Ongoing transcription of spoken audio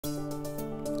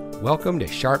Welcome to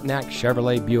Sharpnack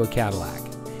Chevrolet Buick Cadillac.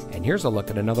 And here's a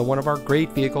look at another one of our great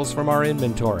vehicles from our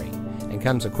inventory, and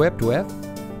comes equipped with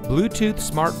Bluetooth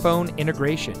smartphone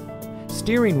integration,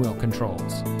 steering wheel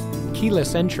controls,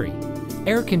 keyless entry,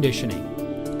 air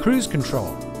conditioning, cruise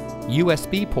control,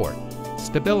 USB port,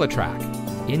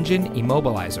 StabiliTrak, engine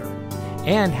immobilizer,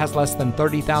 and has less than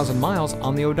 30,000 miles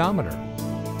on the odometer.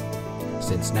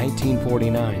 Since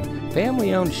 1949,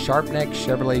 family-owned Sharpnack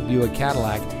Chevrolet Buick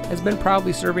Cadillac has been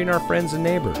proudly serving our friends and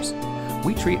neighbors.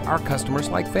 We treat our customers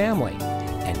like family,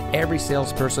 and every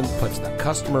salesperson puts the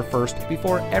customer first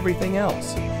before everything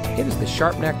else. It is the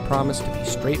Sharpnack promise to be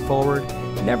straightforward,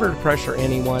 never to pressure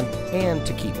anyone, and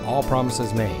to keep all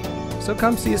promises made. So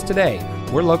come see us today.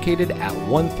 We're located at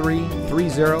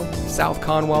 1330 South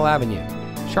Conwell Avenue.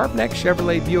 Sharpnack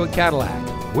Chevrolet Buick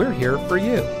Cadillac. We're here for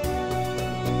you.